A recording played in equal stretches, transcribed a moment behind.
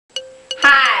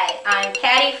I'm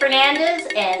Patty Fernandez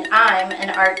and I'm an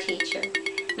art teacher.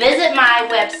 Visit my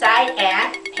website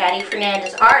at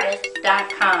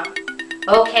pattyfernandezartist.com.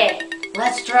 Okay,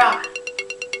 let's draw.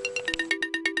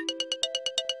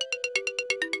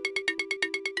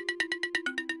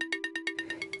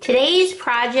 Today's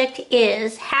project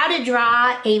is how to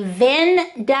draw a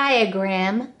Venn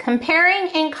diagram comparing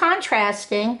and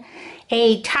contrasting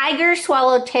a Tiger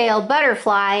Swallowtail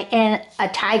Butterfly and a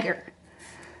tiger.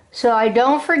 So I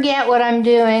don't forget what I'm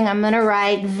doing. I'm going to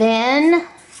write Venn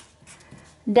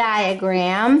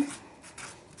diagram.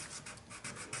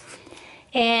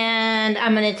 And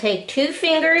I'm going to take 2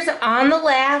 fingers on the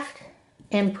left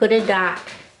and put a dot.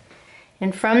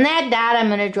 And from that dot, I'm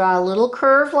going to draw a little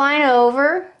curved line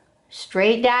over,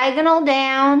 straight diagonal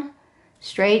down,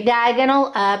 straight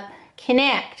diagonal up,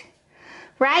 connect.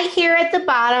 Right here at the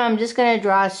bottom, I'm just going to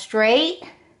draw a straight,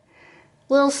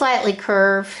 little slightly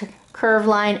curved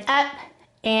line up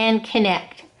and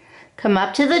connect. Come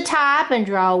up to the top and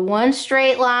draw one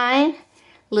straight line,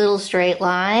 little straight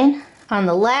line on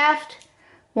the left,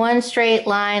 one straight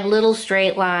line, little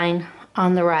straight line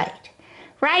on the right.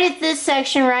 Right at this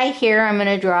section right here, I'm going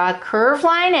to draw a curved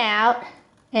line out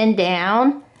and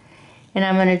down, and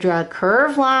I'm going to draw a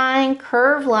curved line,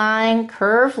 curved line,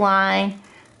 curved line,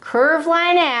 curved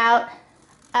line out,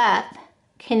 up,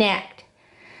 connect.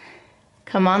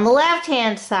 Come on the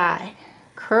left-hand side.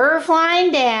 Curved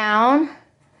line down,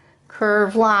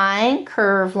 curved line,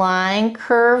 curved line,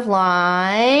 curved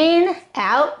line,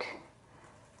 out,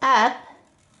 up,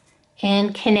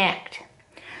 and connect.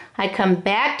 I come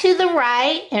back to the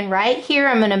right, and right here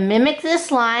I'm going to mimic this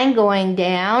line going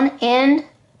down and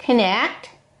connect.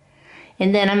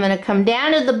 And then I'm going to come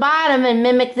down to the bottom and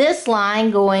mimic this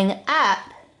line going up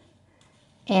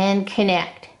and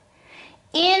connect.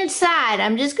 Inside,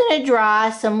 I'm just going to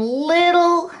draw some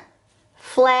little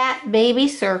flat baby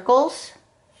circles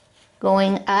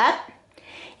going up.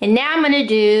 And now I'm going to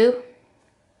do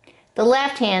the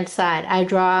left-hand side. I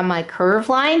draw my curved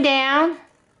line down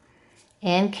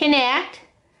and connect.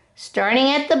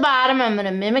 Starting at the bottom, I'm going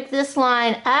to mimic this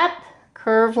line up,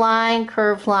 curved line,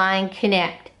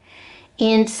 connect.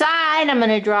 Inside, I'm going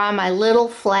to draw my little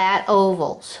flat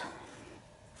ovals.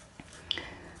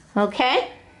 Okay?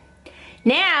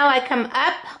 Now I come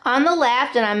up on the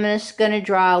left and I'm just going to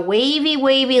draw a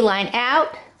wavy line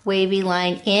out, wavy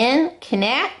line in,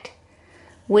 connect,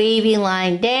 wavy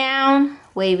line down,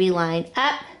 wavy line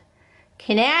up,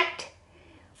 connect,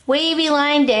 wavy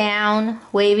line down,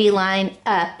 wavy line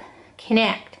up,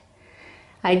 connect.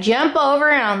 I jump over,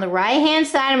 and on the right hand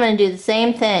side I'm going to do the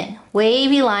same thing.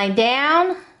 Wavy line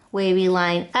down, wavy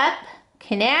line up,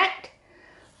 connect,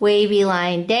 wavy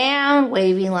line down,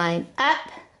 wavy line up,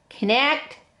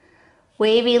 connect,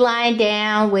 wavy line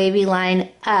down, wavy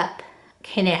line up,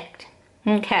 connect.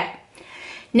 Okay.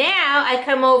 Now I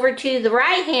come over to the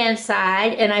right hand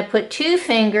side and I put 2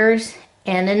 fingers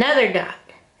and another dot.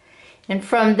 And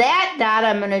from that dot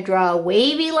I'm going to draw a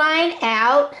wavy line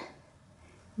out,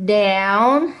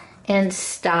 down, and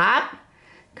stop.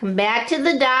 Come back to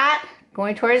the dot,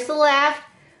 going towards the left,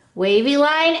 wavy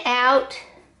line out,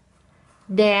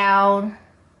 down,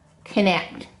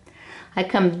 connect. I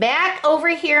come back over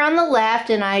here on the left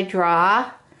and I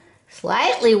draw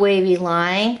slightly wavy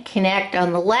line, connect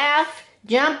on the left,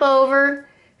 jump over,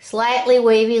 slightly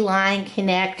wavy line,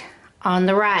 connect on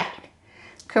the right.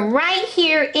 Come right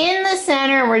here in the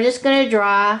center and we're just going to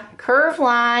draw curved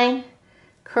line,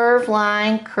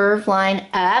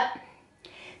 up.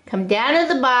 Come down to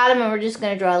the bottom and we're just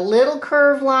going to draw a little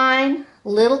curved line,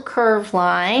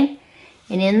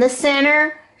 and in the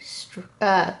center,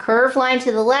 curved line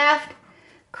to the left,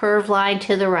 curved line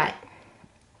to the right.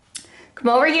 Come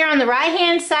over here on the right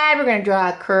hand side, we're going to draw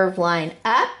a curved line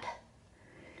up,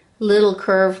 little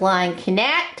curved line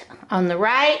connect on the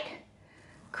right,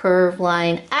 curved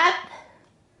line up,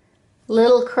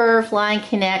 little curved line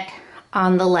connect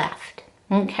on the left.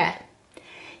 Okay.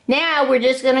 Now we're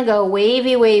just going to go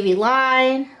wavy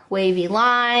line, wavy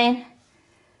line,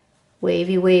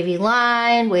 wavy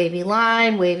line.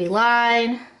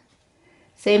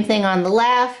 Same thing on the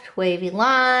left, wavy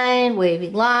line, wavy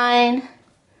line,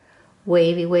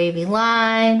 wavy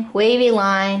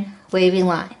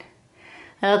line.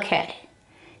 Okay.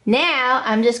 Now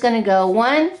I'm just going to go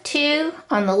 1, 2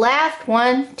 on the left,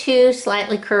 1, 2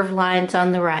 slightly curved lines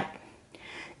on the right.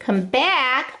 Come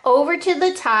back over to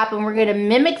the top and we're going to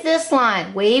mimic this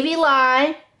line. Wavy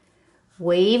line,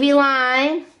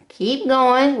 keep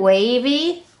going,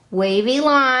 wavy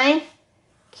line,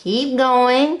 keep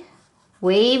going,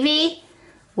 wavy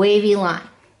line.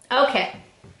 Okay,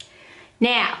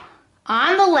 now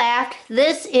on the left,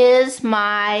 this is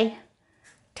my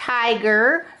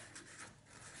Tiger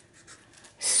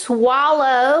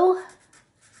Swallowtail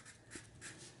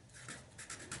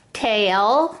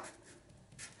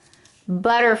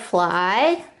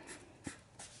Butterfly.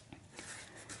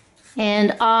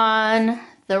 And on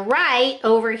the right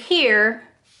over here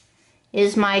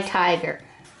is my tiger.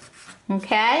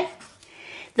 Okay?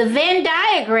 The Venn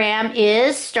diagram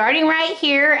is starting right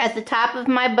here at the top of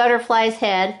my butterfly's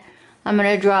head. I'm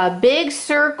going to draw a big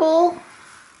circle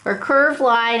or curved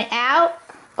line out,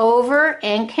 over,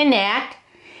 and connect.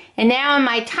 And now on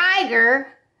my tiger,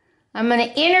 I'm going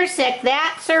to intersect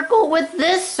that circle with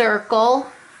this circle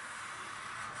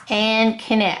and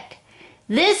connect.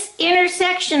 This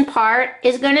intersection part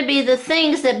is going to be the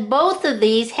things that both of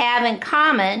these have in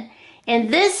common,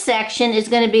 and this section is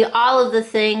going to be all of the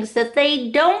things that they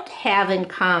don't have in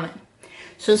common.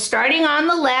 So starting on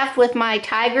the left with my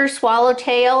Tiger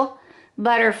Swallowtail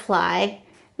Butterfly,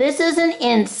 this is an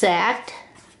insect,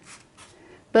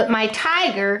 but my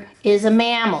tiger is a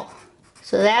mammal.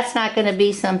 So that's not going to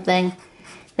be something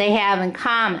they have in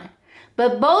common.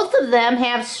 But both of them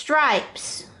have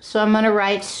stripes. So I'm going to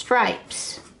write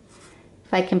stripes.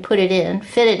 If I can put it in,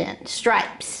 fit it in,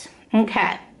 stripes.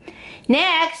 Okay.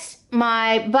 Next,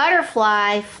 my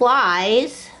butterfly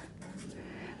flies,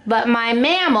 but my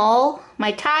mammal,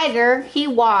 my tiger, he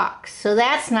walks. So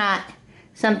that's not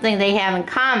something they have in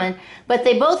common, but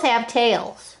they both have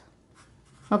tails.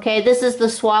 Okay, this is the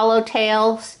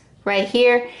swallowtails right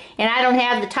here, and I don't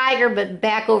have the tiger, but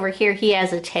back over here he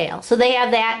has a tail. So they have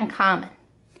that in common.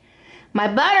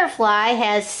 My butterfly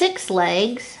has 6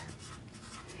 legs,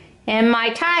 and my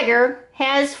tiger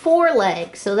has 4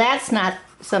 legs. So that's not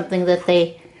something that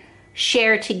they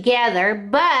share together,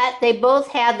 but they both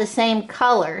have the same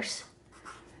colors,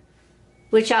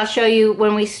 which I'll show you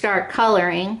when we start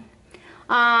coloring.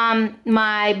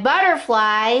 My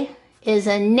butterfly is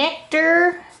a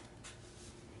nectar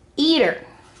eater.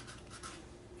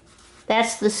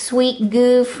 That's the sweet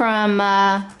goo from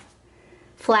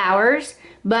flowers.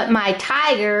 But my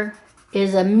tiger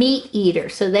is a meat eater,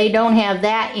 so they don't have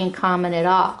that in common at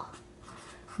all.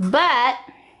 But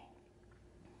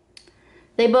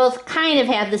they both kind of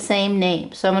have the same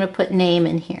name, so I'm going to put name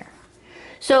in here.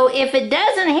 So if it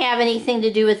doesn't have anything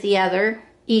to do with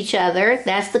each other,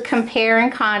 that's the compare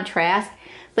and contrast.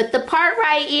 But the part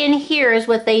right in here is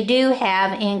what they do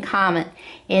have in common,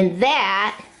 and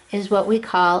that is what we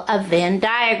call a Venn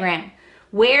diagram,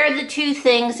 where the two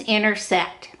things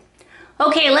intersect.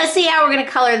 Okay, let's see how we're going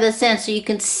to color this in so you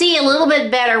can see a little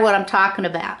bit better what I'm talking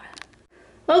about.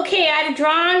 Okay, I've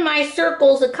drawn my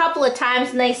circles a couple of times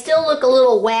and they still look a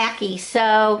little wacky,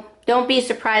 so don't be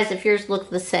surprised if yours look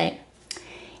the same.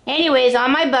 Anyways,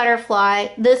 on my butterfly,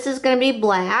 this is going to be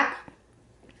black.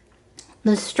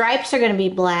 The stripes are going to be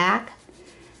black.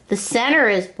 The center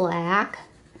is black.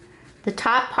 The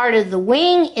top part of the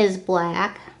wing is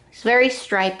black. It's very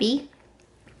stripy.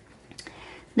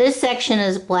 This section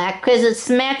is black because it's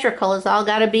symmetrical. It's all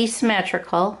got to be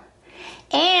symmetrical.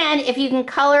 And if you can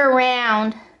color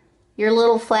around your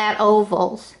little flat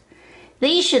ovals,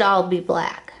 these should all be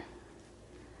black.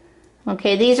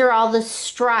 Okay, these are all the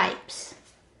stripes.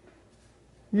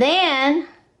 Then,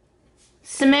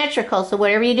 symmetrical. So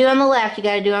whatever you do on the left, you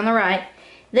got to do on the right.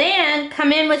 Then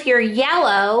come in with your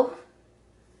yellow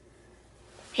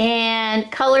and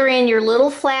color in your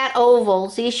little flat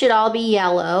ovals. These should all be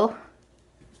yellow.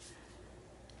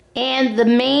 And the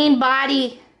main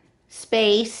body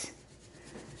space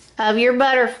of your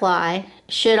butterfly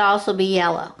should also be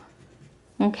yellow.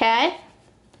 Okay?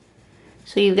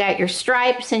 So you've got your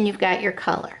stripes and you've got your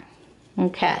color.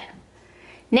 Okay.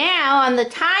 Now on the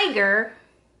tiger,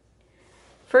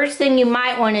 first thing you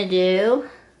might want to do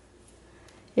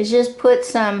is just put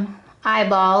some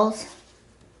eyeballs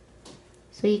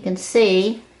so you can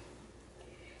see.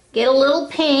 Get a little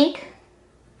pink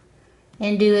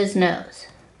and do his nose.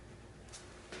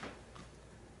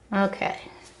 Okay.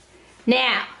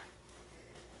 Now,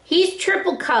 he's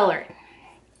triple colored.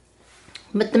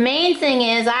 But the main thing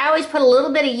is I always put a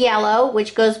little bit of yellow,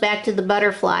 which goes back to the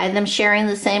butterfly, them sharing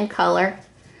the same color.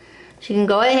 So you can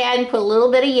go ahead and put a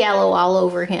little bit of yellow all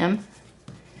over him.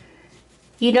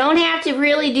 You don't have to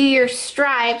really do your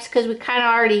stripes because we kind of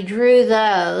already drew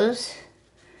those.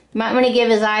 You might want to give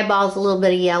his eyeballs a little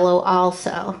bit of yellow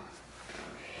also.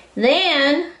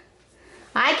 Then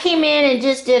I came in and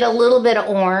just did a little bit of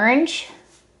orange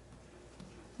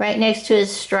right next to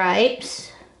his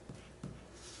stripes.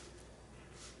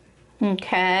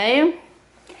 Okay.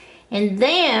 And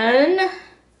then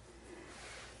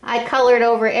I colored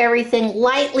over everything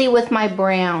lightly with my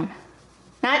brown.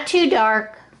 Not too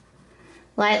dark,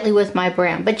 lightly with my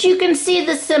brown. But you can see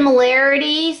the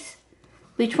similarities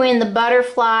between the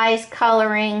butterflies,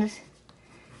 colorings,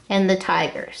 and the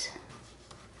tigers.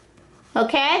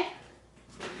 Okay?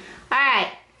 Alright,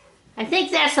 I think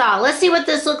that's all. Let's see what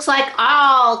this looks like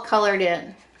all colored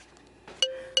in.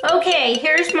 Okay,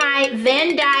 here's my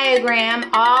Venn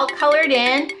diagram all colored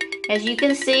in. As you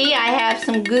can see, I have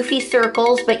some goofy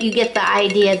circles, but you get the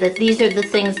idea that these are the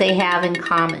things they have in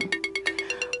common.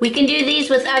 We can do these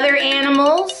with other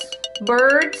animals,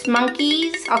 birds,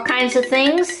 monkeys, all kinds of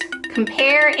things.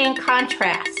 Compare and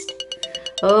contrast.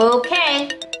 Okay,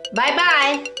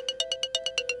 bye-bye.